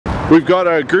We've got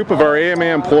a group of our AMA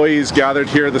employees gathered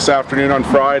here this afternoon on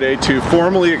Friday to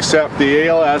formally accept the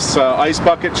ALS Ice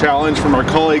Bucket Challenge from our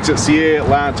colleagues at CA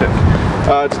Atlantic.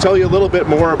 To tell you a little bit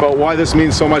more about why this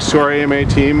means so much to our AMA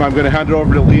team, I'm going to hand it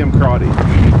over to Liam Crotty.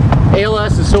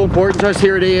 ALS is so important to us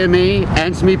here at AMA,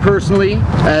 and to me personally,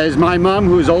 as my mom,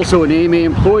 who is also an AMA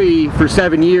employee for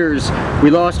 7 years, we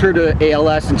lost her to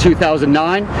ALS in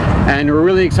 2009, and we're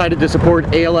really excited to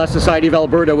support ALS Society of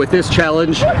Alberta with this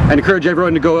challenge and encourage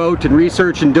everyone to go out and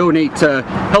research and donate to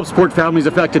help support families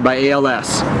affected by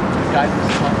ALS.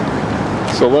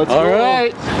 So let's go. All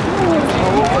right.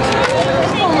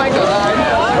 Oh my God.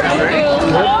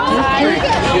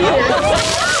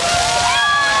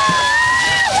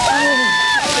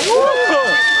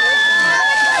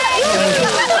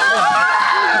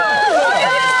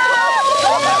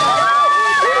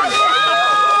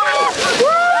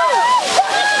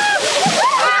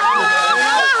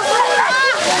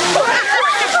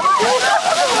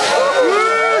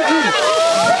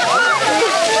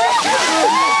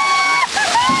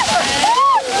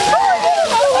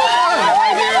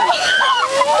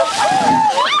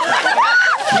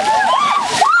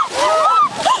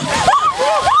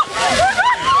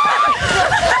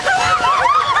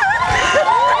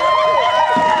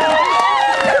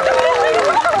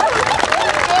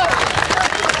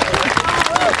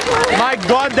 My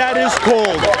God, that is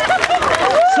cold.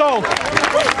 So,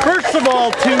 first of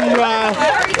all, to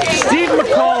Steve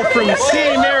McCall from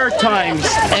CA Maritimes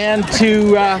and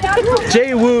to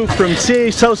Jay Wu from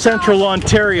CA South Central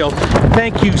Ontario,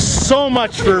 thank you so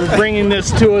much for bringing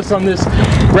this to us on this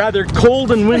rather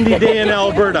cold and windy day in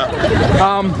Alberta.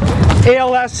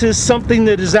 ALS is something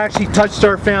that has actually touched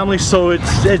our family, so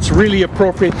it's really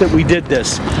appropriate that we did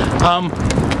this.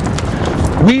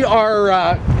 We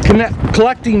are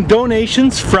collecting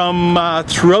donations from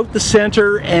throughout the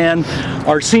centre, and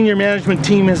our senior management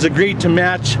team has agreed to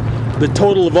match the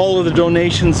total of all of the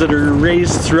donations that are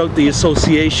raised throughout the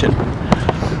association.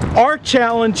 Our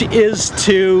challenge is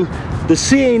to the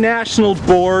CA National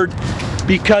Board,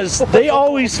 because they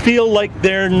always feel like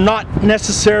they're not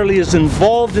necessarily as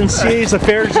involved in CA's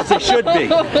affairs as they should be.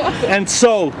 And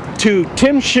so, to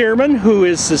Tim Shearman, who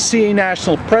is the CA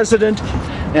National President,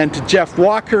 and to Jeff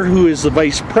Walker, who is the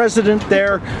Vice President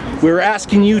there, we're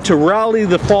asking you to rally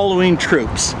the following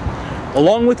troops.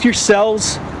 Along with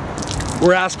yourselves,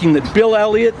 we're asking that Bill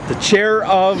Elliott, the Chair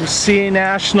of CA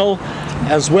National,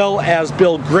 as well as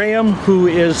Bill Graham, who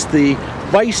is the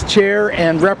Vice Chair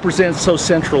and represents South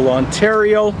Central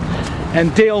Ontario,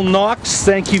 and Dale Knox,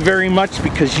 thank you very much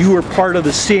because you were part of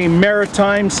the CA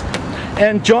Maritimes,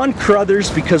 and John Carruthers,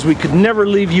 because we could never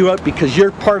leave you out because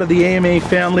you're part of the AMA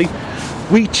family.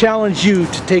 We challenge you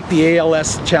to take the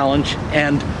ALS challenge,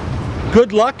 and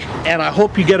good luck, and I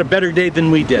hope you get a better day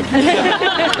than we did.